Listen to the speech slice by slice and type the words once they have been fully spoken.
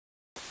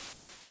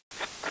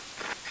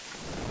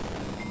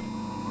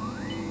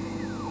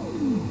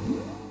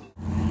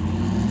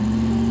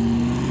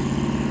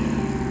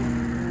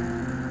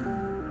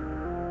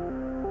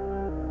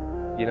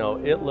You know,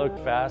 it looked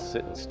fast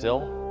sitting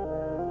still.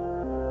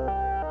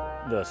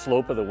 The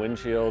slope of the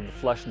windshield, the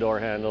flush door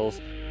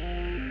handles.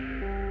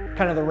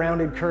 Kind of the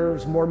rounded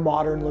curves, more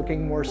modern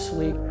looking, more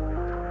sleek.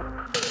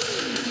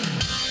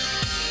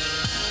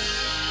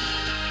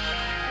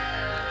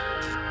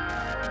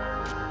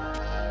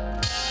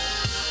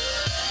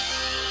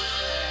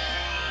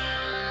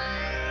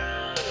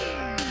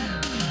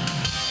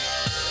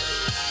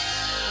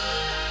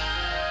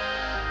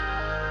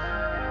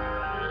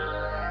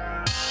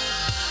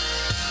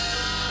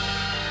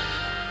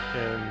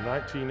 In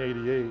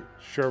 1988,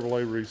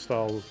 Chevrolet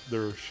restyled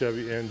their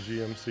Chevy and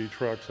GMC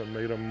trucks and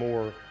made them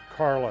more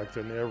car-like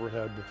than they ever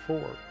had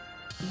before.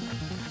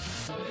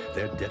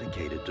 They're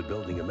dedicated to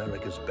building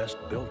America's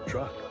best-built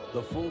truck,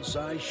 the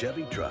full-size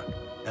Chevy truck,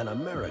 an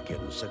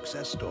American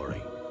success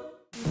story.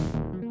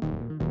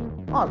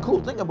 Oh,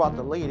 cool thing about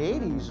the late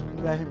 80s,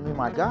 I mean,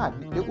 my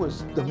God, it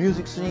was the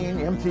music scene,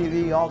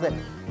 MTV, all that.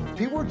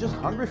 People were just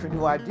hungry for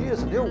new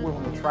ideas and they were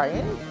willing to try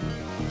anything.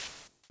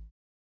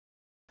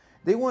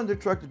 They wanted their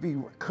truck to be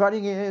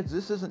cutting edge.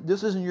 This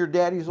isn't your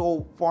daddy's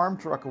old farm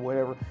truck or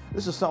whatever.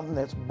 This is something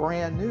that's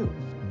brand new.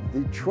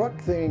 The truck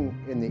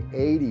thing in the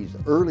 80s,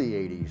 early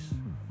 80s,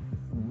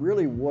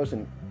 really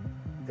wasn't,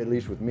 at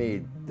least with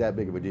me, that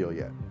big of a deal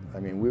yet. I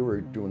mean, we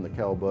were doing the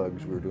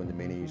Cowbugs, we were doing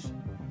the Minis.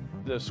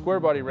 The square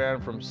body ran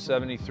from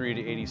 73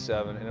 to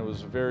 87, and it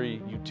was a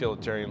very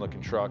utilitarian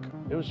looking truck.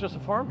 It was just a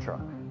farm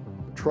truck.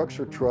 Trucks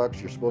are trucks.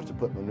 You're supposed to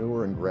put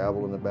manure and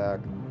gravel in the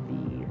back.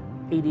 The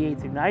 88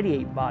 through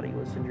 98 body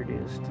was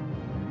introduced.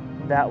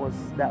 That was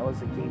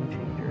a game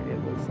changer.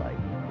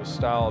 It was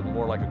styled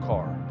more like a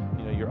car.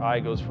 You know, your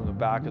eye goes from the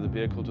back of the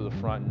vehicle to the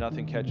front,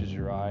 nothing catches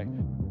your eye.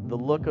 The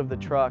look of the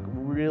truck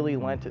really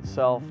lent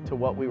itself to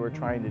what we were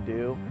trying to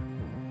do.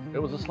 It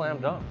was a slam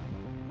dunk.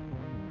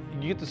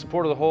 You get the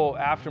support of the whole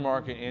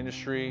aftermarket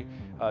industry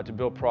to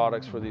build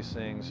products for these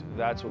things.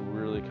 That's what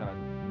really kind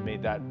of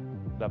made that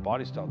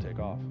body style take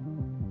off.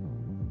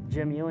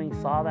 Jim Ewing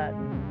saw that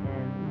and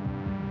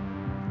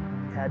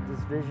had this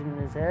vision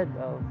in his head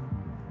of,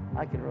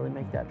 I can really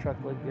make that truck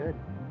look good.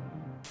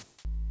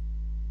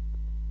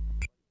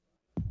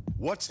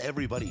 What's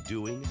everybody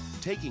doing?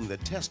 Taking the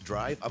test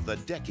drive of the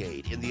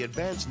decade in the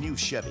advanced new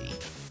Chevy.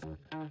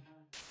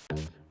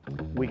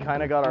 We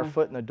kind of got our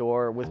foot in the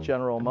door with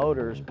General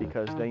Motors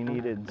because they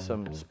needed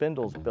some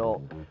spindles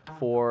built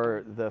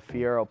for the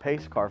Fiero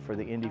pace car for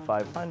the Indy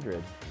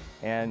 500.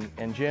 And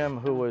Jim,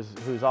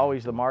 who's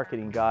always the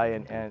marketing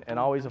guy and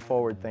always a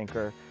forward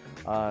thinker,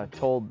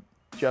 told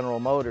General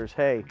Motors,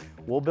 hey,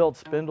 we'll build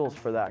spindles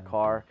for that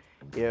car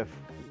if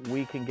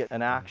we can get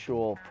an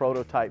actual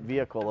prototype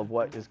vehicle of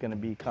what is going to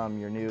become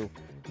your new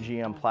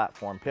GM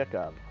platform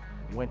pickup.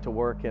 Went to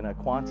work in a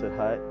Quonset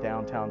hut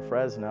downtown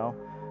Fresno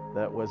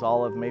that was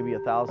all of maybe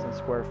 1,000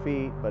 square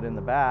feet, but in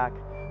the back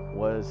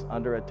was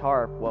under a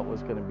tarp what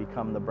was going to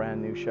become the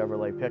brand new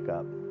Chevrolet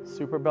pickup.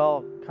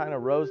 Superbell kind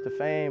of rose to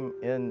fame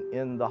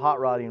in the hot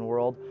rodding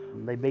world.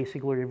 They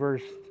basically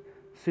reversed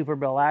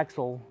Superbell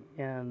axle,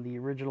 and the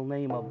original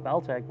name of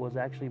Belltech was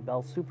actually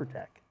Bell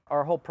Supertech.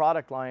 Our whole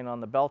product line on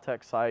the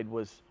Belltech side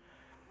was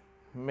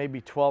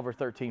maybe 12 or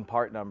 13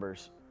 part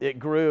numbers. It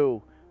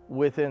grew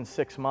within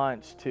 6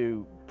 months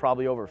to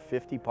probably over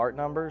 50 part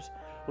numbers.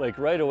 Like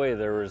right away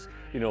there was,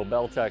 you know,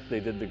 Belltech, they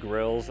did the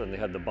grills and they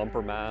had the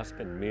bumper mask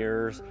and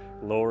mirrors,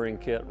 lowering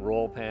kit,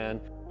 roll pan.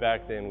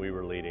 Back then we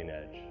were leading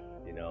edge,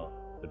 you know,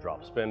 the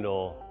drop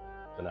spindle,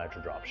 the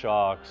nitro drop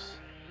shocks,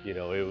 you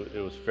know, it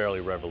was fairly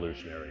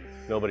revolutionary.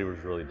 Nobody was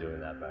really doing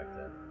that back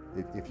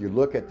then. If you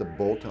look at the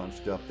bolt-on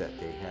stuff that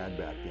they had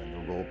back then,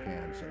 the roll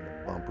pans and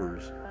the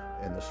bumpers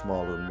and the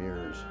smaller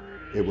mirrors,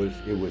 it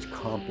was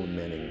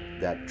complementing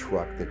that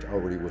truck that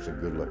already was a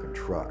good-looking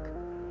truck.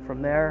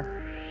 From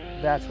there,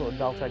 that's what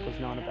Belltech was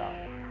known about,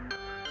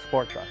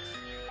 sport trucks.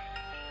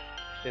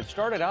 It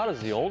started out as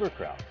the older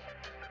crowd.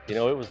 You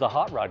know, it was the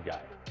hot rod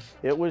guy.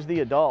 It was the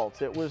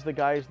adults. It was the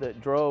guys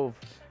that drove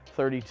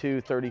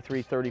 32,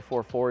 33,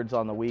 34 Fords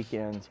on the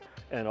weekends.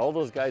 And all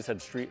those guys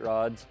had street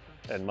rods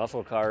and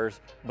muscle cars,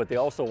 but they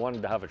also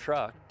wanted to have a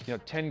truck. You know,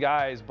 10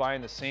 guys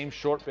buying the same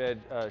short bed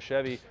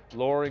Chevy,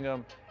 lowering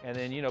them, and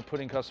then, you know,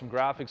 putting custom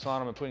graphics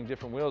on them and putting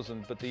different wheels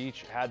in, but they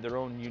each had their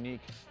own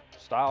unique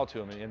style to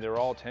them, and they were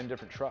all 10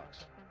 different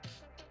trucks.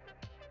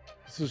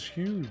 This is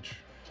huge.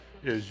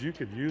 Is you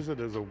could use it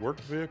as a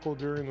work vehicle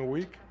during the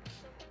week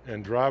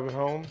and drive it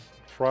home.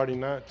 Friday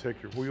night,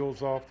 take your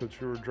wheels off that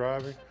you were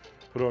driving,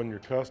 put on your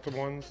custom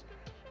ones,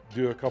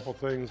 do a couple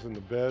things in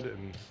the bed,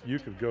 and you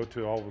could go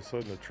to all of a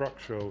sudden a truck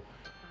show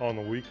on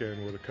the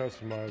weekend with a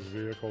customized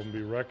vehicle and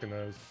be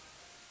recognized.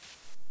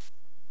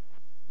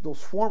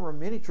 Those former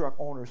mini truck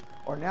owners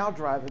are now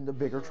driving the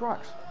bigger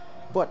trucks,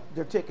 but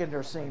they're taking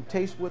their same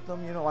taste with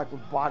them, you know, like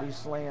with body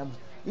slams.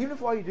 Even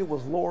if all you did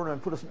was lower it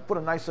and put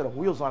a nice set of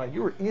wheels on it,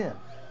 you were in.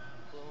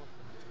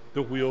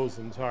 The wheels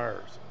and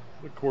tires,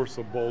 of course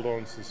the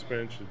bolt-on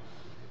suspension,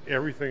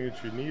 everything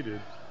that you needed.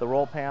 The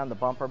roll pan, the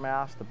bumper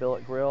mask, the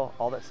billet grill,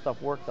 all that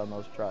stuff worked on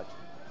those trucks.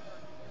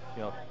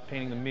 You know,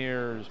 painting the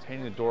mirrors,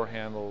 painting the door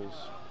handles,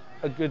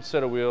 a good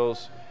set of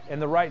wheels,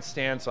 and the right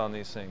stance on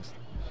these things.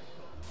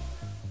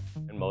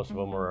 most of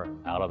them were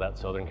out of that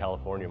Southern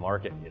California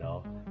market, you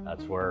know.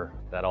 That's where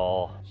that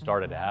all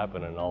started to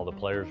happen and all the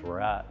players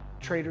were at.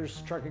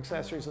 Trader's Truck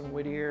Accessories in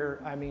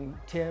Whittier, I mean,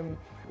 Tim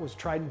was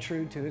tried and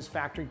true to his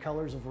factory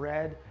colors of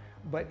red,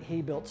 but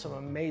he built some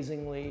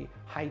amazingly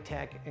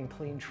high-tech and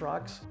clean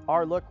trucks.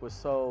 Our look was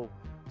so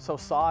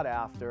sought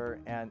after,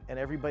 and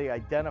everybody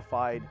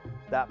identified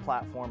that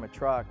platform of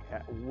truck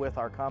with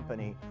our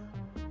company.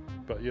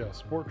 But yeah,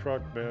 sport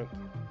truck meant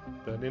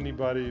that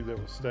anybody that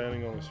was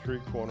standing on a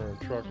street corner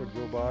and a truck would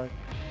go by,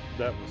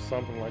 that was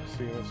something like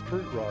seeing a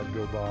street rod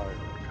go by or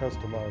a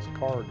customized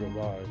car go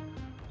by.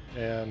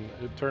 And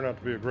it turned out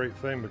to be a great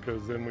thing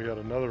because then we had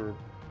another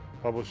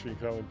publishing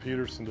company,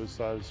 Peterson,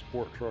 decided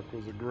sport truck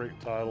was a great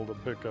title to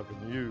pick up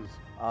and use.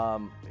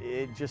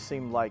 It just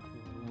seemed like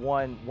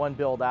one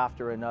build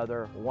after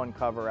another, one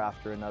cover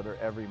after another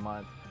every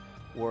month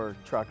were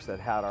trucks that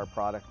had our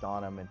product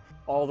on them. And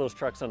all those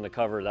trucks on the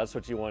cover, that's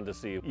what you wanted to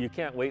see. You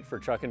can't wait for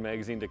Truckin'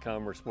 Magazine to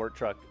come or Sport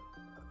Truck.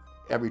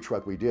 Every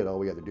truck we did, all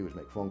we had to do was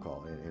make a phone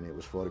call, and it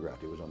was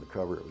photographed. It was on the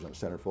cover, it was on the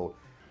centerfold.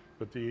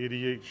 But the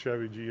 '88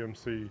 Chevy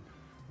GMC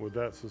with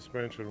that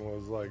suspension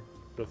was like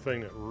the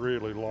thing that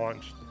really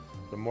launched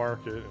the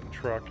market and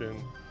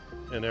trucking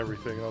and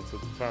everything else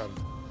at the time.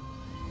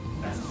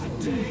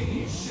 That's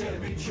today's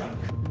Chevy truck.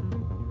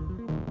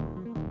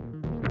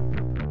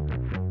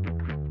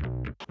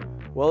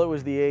 Well, it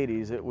was the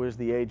 80s. It was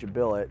the age of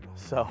billet.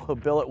 So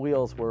billet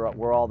wheels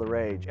were all the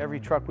rage. Every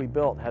truck we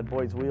built had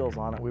Boyd's wheels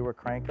on it. We were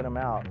cranking them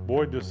out.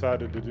 Boyd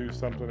decided to do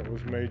something that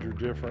was major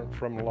different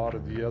from a lot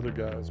of the other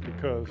guys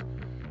because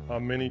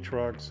mini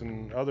trucks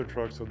and other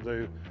trucks,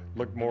 they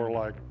looked more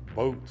like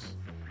boats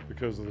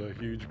because of the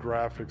huge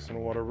graphics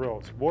and whatever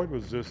else. Boyd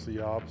was just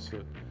the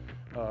opposite.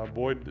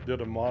 Boyd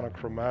did a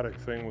monochromatic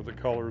thing with the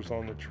colors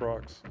on the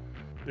trucks.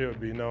 It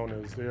would be known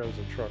as there's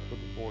a truck with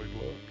a Boyd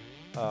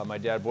look. My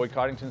dad, Boyd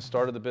Coddington,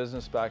 started the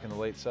business back in the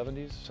late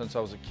 70s. Since I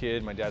was a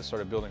kid, my dad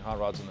started building hot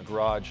rods in the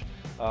garage,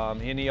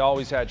 and he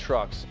always had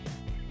trucks.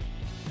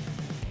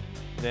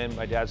 Then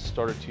my dad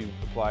started to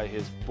apply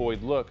his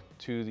Boyd look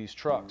to these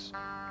trucks.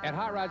 At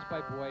Hot Rods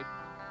by Boyd,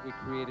 we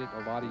created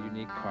a lot of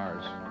unique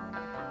cars.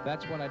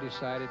 That's when I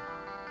decided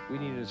we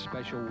needed a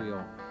special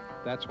wheel.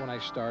 That's when I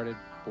started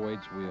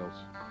Boyd's Wheels.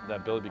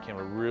 That billet became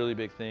a really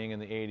big thing in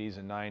the 80s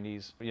and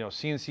 90s. You know,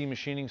 CNC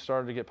machining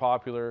started to get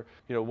popular.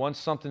 You know, once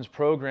something's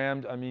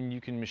programmed, I mean,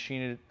 you can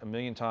machine it a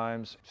million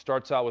times.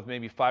 Starts out with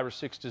maybe 5 or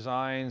 6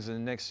 designs,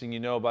 and next thing you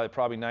know, by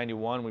probably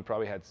 91, we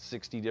probably had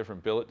 60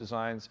 different billet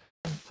designs.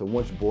 So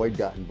once Boyd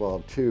got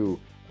involved too,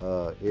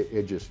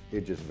 it just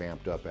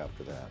vamped up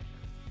after that.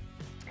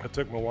 I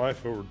took my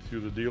wife over to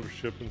the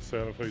dealership in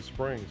Santa Fe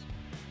Springs.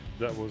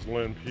 That was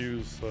Len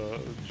Pugh's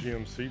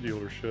GMC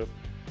dealership,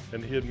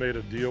 and he had made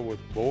a deal with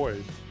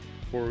Boyd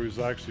where he was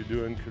actually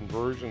doing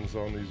conversions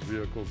on these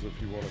vehicles, if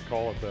you want to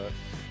call it that,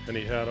 and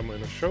he had them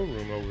in a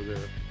showroom over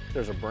there.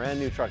 There's a brand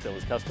new truck that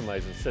was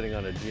customized and sitting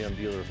on a GM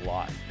dealer's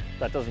lot.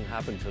 That doesn't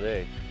happen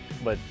today,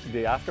 but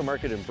the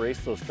aftermarket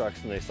embraced those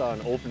trucks and they saw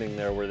an opening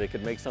there where they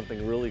could make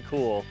something really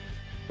cool.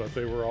 But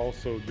they were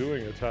also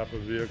doing a type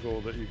of vehicle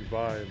that you could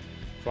buy and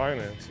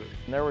finance it.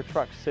 And there were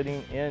trucks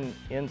sitting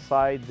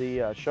inside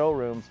the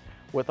showrooms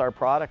with our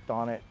product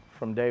on it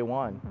from day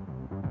one.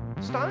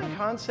 Stanford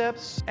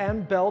Concepts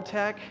and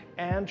Belltech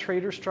and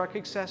Trader's Truck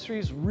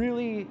Accessories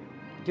really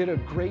did a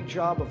great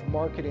job of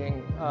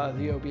marketing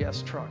the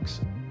OBS trucks.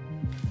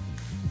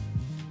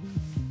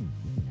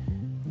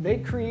 They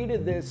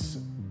created this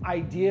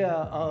idea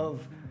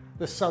of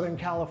the Southern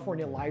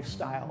California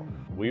lifestyle.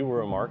 We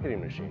were a marketing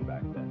machine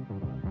back then.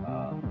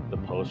 The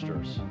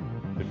posters,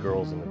 the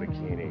girls in the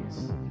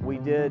bikinis. We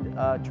did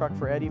a truck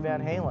for Eddie Van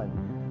Halen.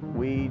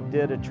 We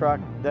did a truck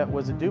that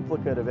was a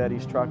duplicate of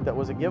Eddie's truck that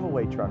was a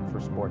giveaway truck for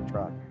Sport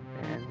Truck.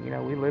 And, you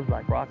know, we lived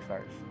like rock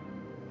stars.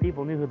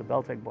 People knew who the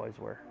Belltech boys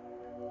were.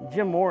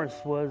 Jim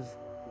Morris was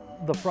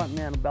the front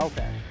man of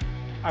Belltech.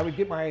 I would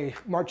get my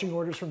marching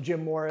orders from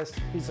Jim Morris.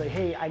 He'd say,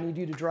 hey, I need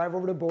you to drive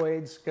over to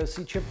Boyd's, go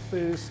see Chip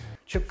Foose.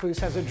 Chip Foose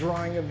has a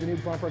drawing of the new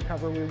bumper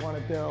cover we want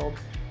to build.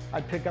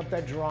 I'd pick up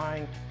that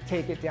drawing,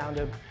 take it down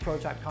to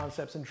Prototype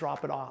Concepts and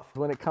drop it off.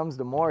 When it comes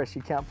to Morris,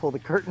 you can't pull the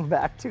curtain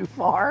back too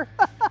far.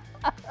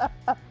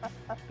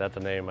 That's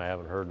a name I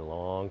haven't heard in a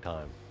long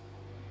time.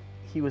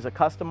 He was a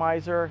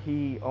customizer.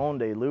 He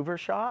owned a louver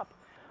shop.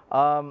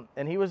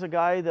 And he was a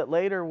guy that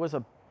later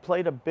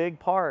played a big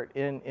part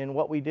in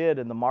what we did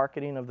in the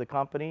marketing of the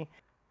company.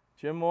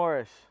 Jim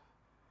Morris,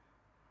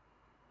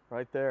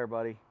 right there,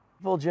 buddy.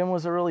 Well, Jim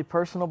was a really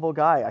personable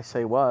guy. I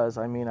say was,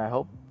 I mean, I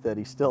hope that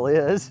he still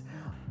is.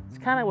 It's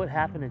kind of what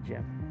happened to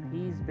Jim.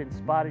 He's been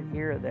spotted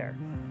here or there.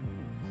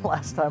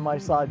 Last time I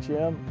saw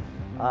Jim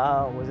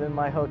was in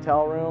my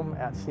hotel room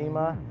at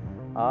SEMA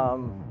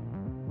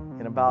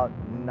in about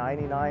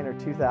 99 or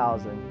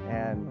 2000.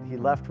 And he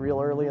left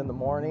real early in the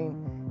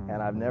morning,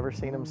 and I've never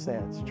seen him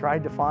since.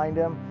 Tried to find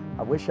him.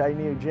 I wish I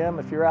knew. Jim,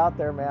 if you're out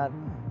there, man,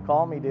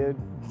 call me, dude.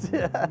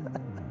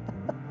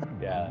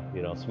 Yeah,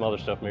 you know, some other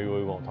stuff maybe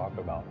we won't talk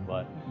about,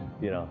 but,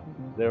 you know,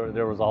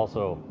 there was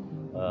also,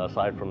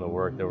 aside from the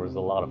work, there was a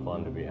lot of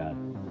fun to be had,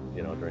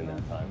 you know, during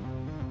that time.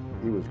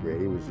 He was great.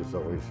 He was just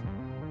always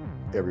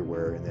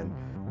everywhere. And then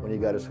when he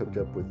got us hooked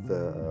up with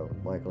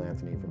Michael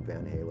Anthony from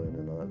Van Halen,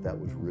 and that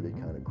was really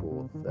kind of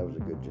cool. That was a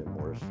good Jim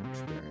Morris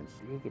experience.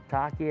 He could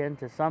talk you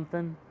into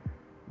something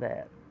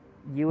that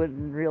you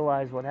wouldn't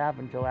realize what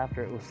happened until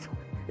after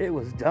it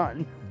was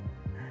done.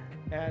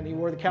 And he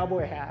wore the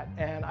cowboy hat,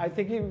 and I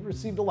think he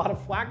received a lot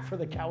of flack for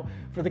the cow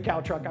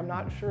truck. I'm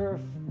not sure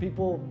if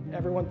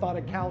everyone thought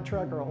a cow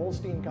truck or a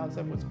Holstein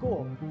concept was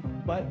cool,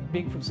 but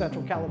being from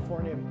Central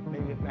California,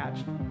 maybe it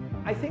matched.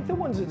 I think the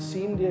ones that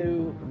seemed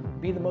to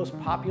be the most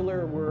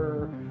popular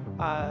were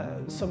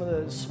some of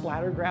the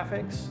splatter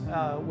graphics,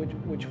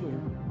 which were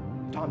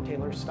Thom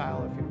Taylor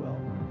style, if you will.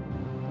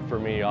 For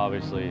me,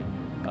 obviously,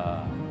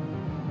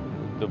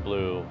 the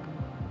blue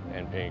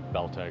and pink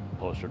Belltech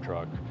poster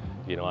truck,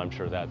 you know, I'm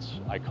sure that's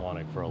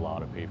iconic for a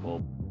lot of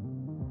people.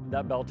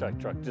 That Belltech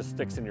truck just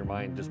sticks in your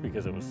mind just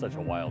because it was such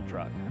a wild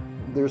truck.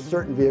 There's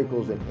certain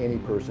vehicles in any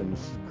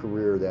person's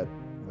career that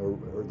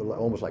are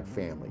almost like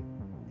family,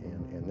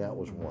 and that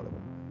was one of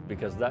them.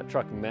 Because that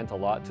truck meant a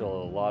lot to a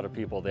lot of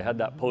people. They had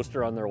that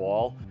poster on their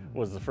wall. It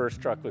was the first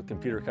truck with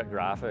computer cut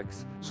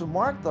graphics. So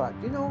Mark thought,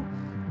 you know,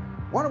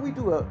 why don't we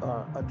do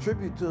a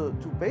tribute to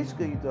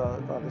basically the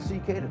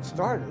CK that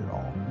started it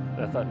all.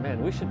 And I thought,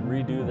 man, we should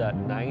redo that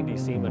 90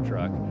 SEMA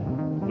truck.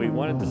 We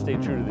wanted to stay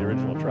true to the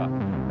original truck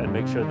and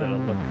make sure that it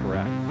looked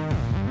correct.